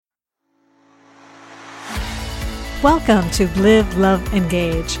Welcome to Live, Love,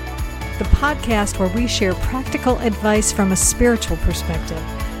 Engage, the podcast where we share practical advice from a spiritual perspective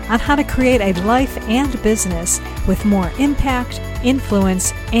on how to create a life and business with more impact,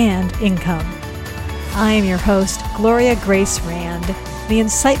 influence, and income. I am your host, Gloria Grace Rand, the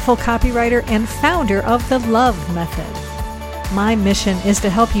insightful copywriter and founder of the Love Method. My mission is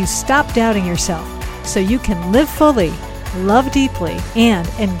to help you stop doubting yourself so you can live fully, love deeply, and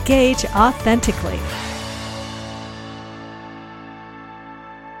engage authentically.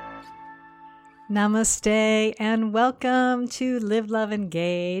 Namaste and welcome to Live, Love,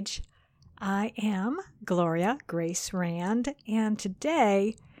 Engage. I am Gloria Grace Rand, and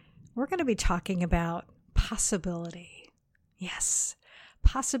today we're going to be talking about possibility. Yes,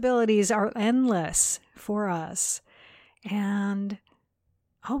 possibilities are endless for us, and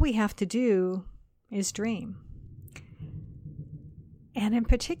all we have to do is dream. And in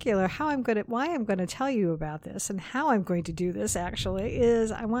particular, why I'm going to tell you about this and how I'm going to do this actually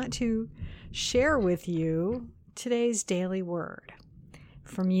is I want to share with you today's daily word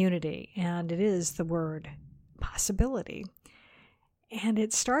from Unity, and it is the word possibility. And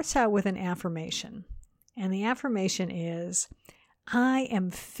it starts out with an affirmation, and the affirmation is, I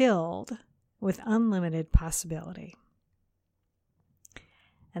am filled with unlimited possibility.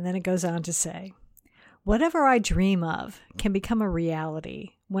 And then it goes on to say, whatever I dream of can become a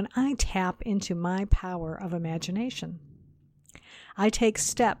reality when I tap into my power of imagination. I take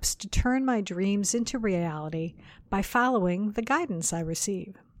steps to turn my dreams into reality by following the guidance I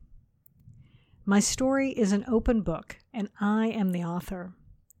receive. My story is an open book, and I am the author.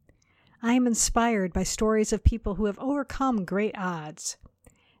 I am inspired by stories of people who have overcome great odds.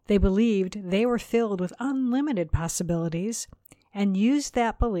 They believed they were filled with unlimited possibilities and used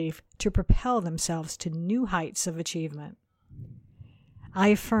that belief to propel themselves to new heights of achievement. I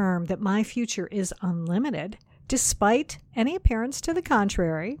affirm that my future is unlimited, despite any appearance to the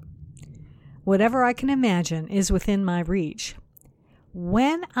contrary. Whatever I can imagine is within my reach,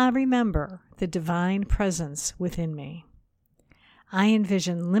 when I remember the divine presence within me. I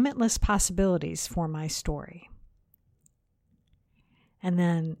envision limitless possibilities for my story. And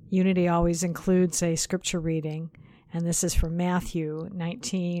then Unity always includes a scripture reading, and this is from Matthew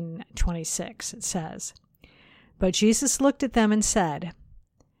 19:26. It says, "But Jesus looked at them and said,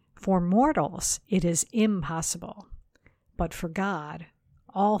 'For mortals it is impossible, but for God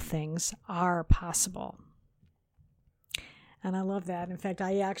all things are possible.'" And I love that. In fact,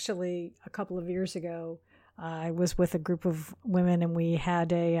 I actually, a couple of years ago, I was with a group of women, and we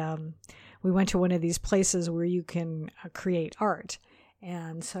had we went to one of these places where you can create art.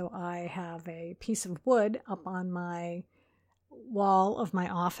 And so I have a piece of wood up on my wall of my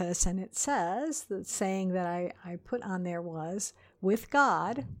office, and it says, the saying that I put on there was, "With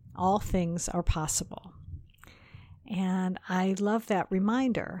God, all things are possible." And I love that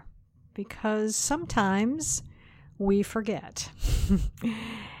reminder because sometimes we forget.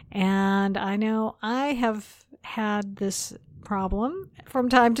 And I know I have had this problem from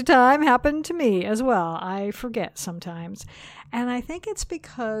time to time happen to me as well. I forget sometimes. And I think it's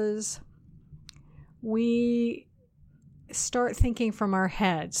because we start thinking from our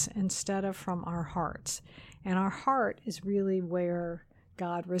heads instead of from our hearts. And our heart is really where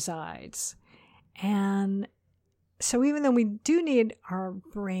God resides. And so even though we do need our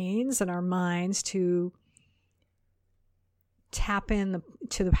brains and our minds to tap in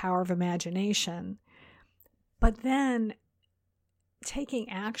to the power of imagination, but then taking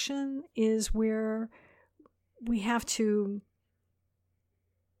action is where we have to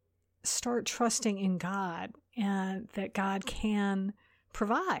start trusting in God and that God can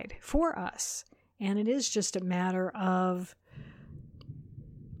provide for us. And it is just a matter of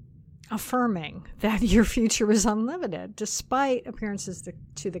affirming that your future is unlimited, despite appearances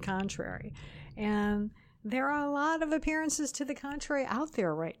to the contrary. And there are a lot of appearances to the contrary out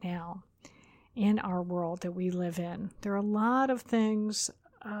there right now in our world that we live in. There are a lot of things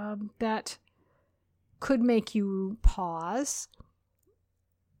that could make you pause.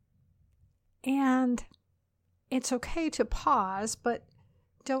 And it's okay to pause, but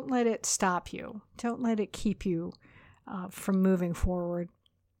don't let it stop you. Don't let it keep you from moving forward.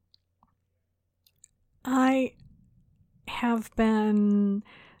 I have been,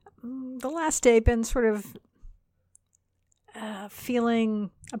 the last day, been sort of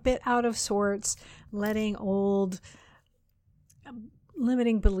feeling a bit out of sorts, letting old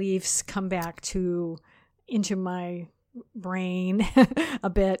limiting beliefs come back into my brain a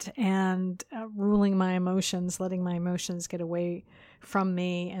bit and ruling my emotions, letting my emotions get away from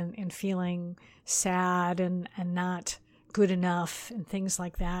me and feeling sad and not good enough and things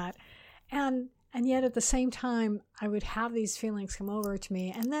like that. And And yet at the same time, I would have these feelings come over to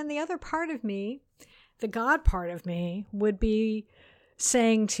me. And then the other part of me, the God part of me, would be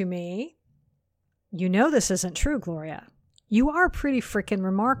saying to me, you know this isn't true, Gloria. You are pretty freaking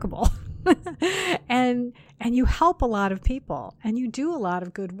remarkable. and you help a lot of people and you do a lot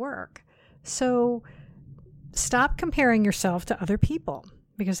of good work. So stop comparing yourself to other people,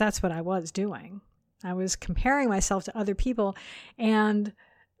 because that's what I was doing. I was comparing myself to other people, and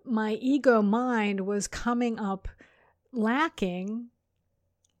my ego mind was coming up lacking.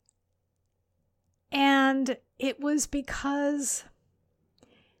 And it was because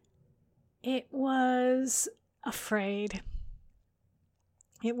it was afraid.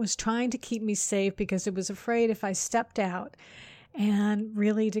 It was trying to keep me safe because it was afraid if I stepped out and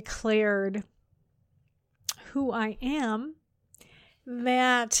really declared who I am,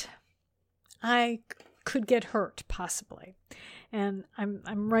 that I could get hurt, possibly. And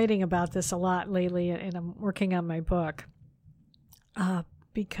I'm writing about this a lot lately, and I'm working on my book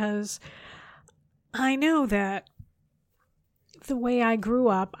because I know that the way I grew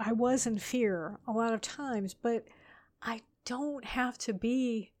up, I was in fear a lot of times, but I don't have to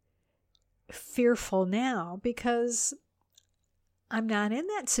be fearful now because I'm not in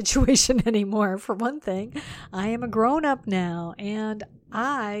that situation anymore. For one thing, I am a grown up now, and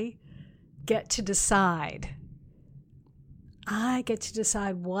I get to decide. I get to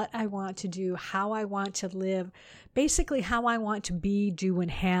decide what I want to do, how I want to live, basically how I want to be, do,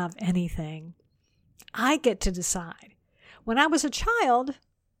 and have anything. I get to decide. When I was a child,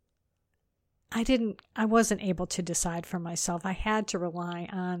 I wasn't able to decide for myself. I had to rely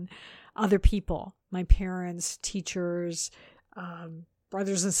on other people, my parents, teachers,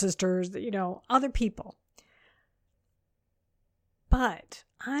 brothers and sisters, other people. But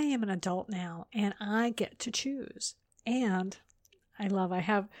I am an adult now, and I get to choose. And I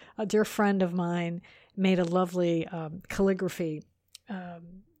have a dear friend of mine made a lovely calligraphy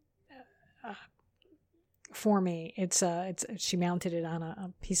for me. She mounted it on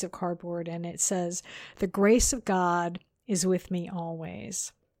a piece of cardboard, and it says, "The grace of God is with me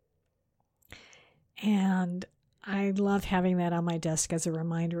always." And I love having that on my desk as a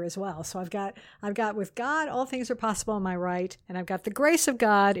reminder as well. So I've got with God, all things are possible on my right, and I've got the grace of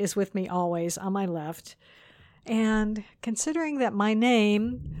God is with me always on my left. And considering that my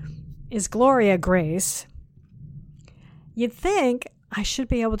name is Gloria Grace, you'd think I should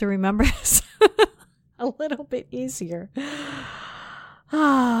be able to remember this a little bit easier.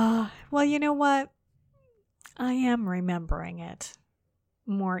 Well, you know what? I am remembering it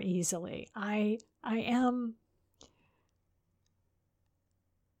more easily. I'm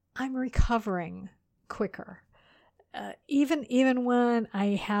recovering quicker. Even when I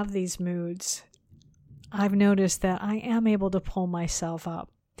have these moods, I've noticed that I am able to pull myself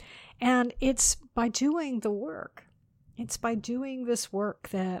up. And it's by doing the work. It's by doing this work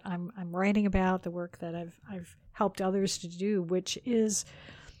that I'm writing about, the work that I've helped others to do, which is,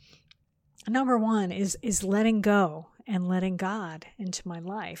 number one, is letting go and letting God into my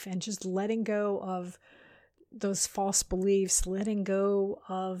life, and just letting go of those false beliefs, letting go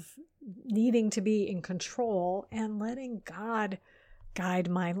of needing to be in control, and letting God guide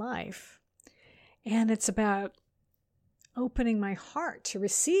my life. And it's about opening my heart to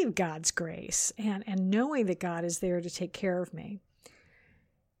receive God's grace and knowing that God is there to take care of me.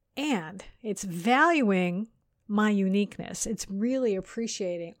 And it's valuing my uniqueness. It's really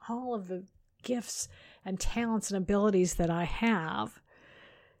appreciating all of the gifts and talents and abilities that I have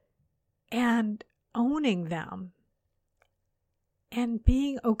and owning them and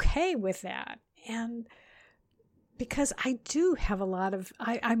being okay with that. And because I do have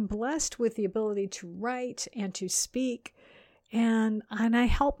I'm blessed with the ability to write and to speak, and I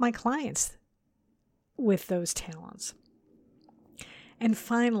help my clients with those talents. And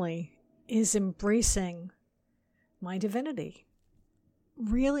finally is embracing my divinity,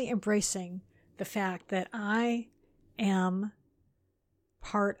 really embracing the fact that I am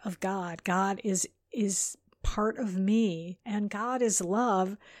part of God. God is part of me, and God is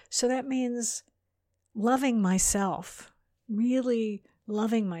love. So that means loving myself, really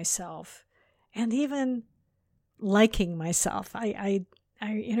loving myself, and even liking myself. I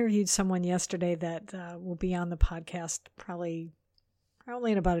interviewed someone yesterday that will be on the podcast probably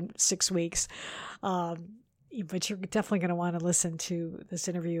in about 6 weeks. But you're definitely going to want to listen to this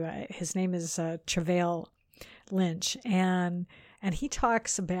interview. His name is Travail Lynch, and he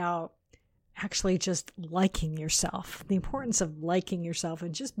talks about actually just liking yourself, the importance of liking yourself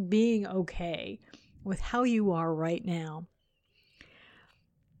and just being okay with how you are right now.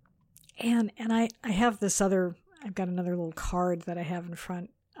 And I have I've got another little card that I have in front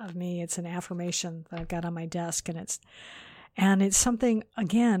of me. It's an affirmation that I've got on my desk, and it's something,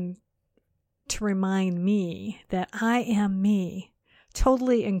 again, to remind me that I am me,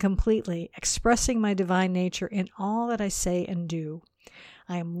 totally and completely expressing my divine nature in all that I say and do.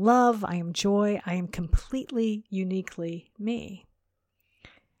 I am love, I am joy, I am completely, uniquely me.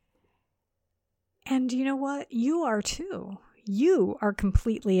 And you know what? You are too. You are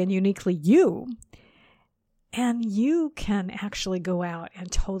completely and uniquely you. And you can actually go out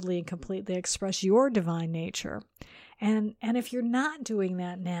and totally and completely express your divine nature. And if you're not doing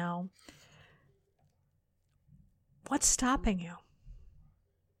that now, what's stopping you?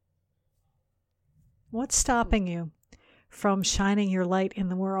 What's stopping you from shining your light in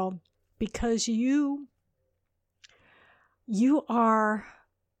the world? Because you are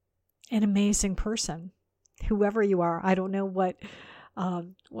an amazing person, whoever you are. I don't know whether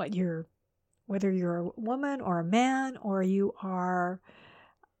you're a woman or a man, or you are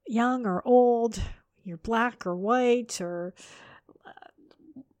young or old, you're black or white, or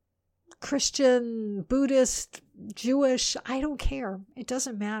Christian, Buddhist, Jewish, I don't care. It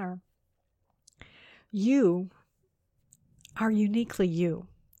doesn't matter. You are uniquely you,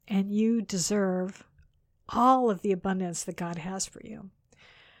 and you deserve all of the abundance that God has for you.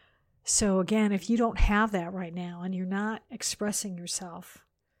 So again, if you don't have that right now and you're not expressing yourself,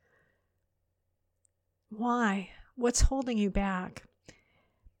 why? What's holding you back?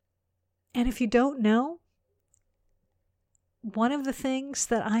 And if you don't know, one of the things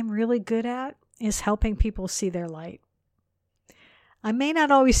that I'm really good at is helping people see their light. I may not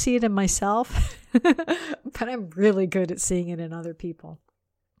always see it in myself, but I'm really good at seeing it in other people.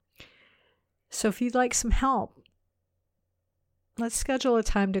 So if you'd like some help, let's schedule a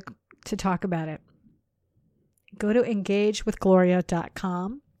time to talk about it. Go to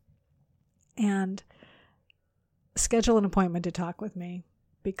engagewithgloria.com and schedule an appointment to talk with me,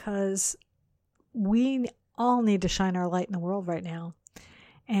 because we all need to shine our light in the world right now.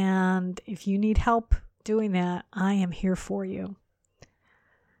 And if you need help doing that, I am here for you.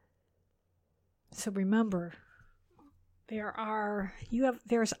 So remember,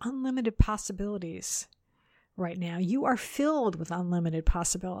 there's unlimited possibilities right now. You are filled with unlimited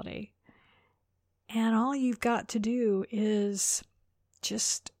possibility. And all you've got to do is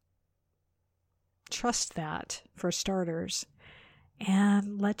just trust that, for starters,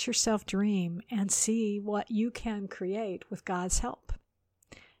 and let yourself dream and see what you can create with God's help.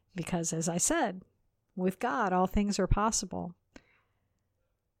 Because as I said, with God, all things are possible.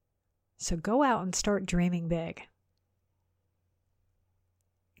 So go out and start dreaming big.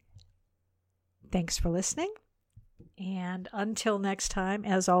 Thanks for listening. And until next time,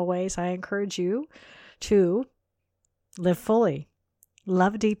 as always, I encourage you to live fully,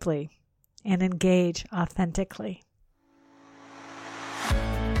 love deeply, and engage authentically.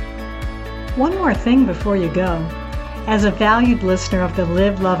 One more thing before you go. As a valued listener of the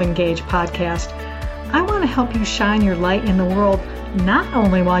Live, Love, Engage podcast, I want to help you shine your light in the world, not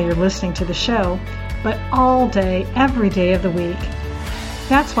only while you're listening to the show, but all day, every day of the week.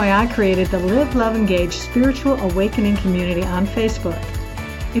 That's why I created the Live, Love, Engage Spiritual Awakening Community on Facebook.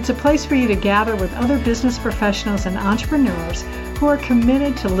 It's a place for you to gather with other business professionals and entrepreneurs who are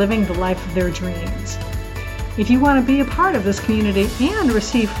committed to living the life of their dreams. If you want to be a part of this community and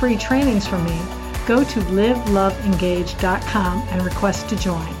receive free trainings from me, go to liveloveengage.com and request to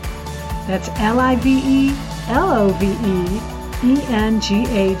join. That's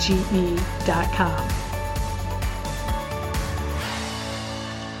liveloveengage.com.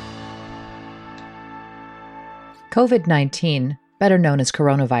 COVID-19, better known as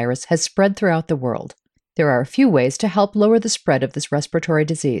coronavirus, has spread throughout the world. There are a few ways to help lower the spread of this respiratory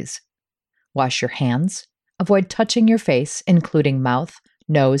disease. Wash your hands. Avoid touching your face, including mouth,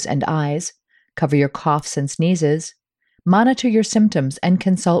 nose, and eyes. Cover your coughs and sneezes. Monitor your symptoms and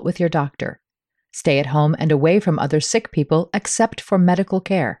consult with your doctor. Stay at home and away from other sick people except for medical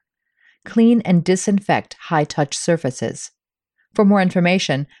care. Clean and disinfect high-touch surfaces. For more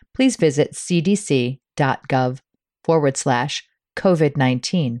information, please visit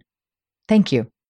cdc.gov/COVID-19. Thank you.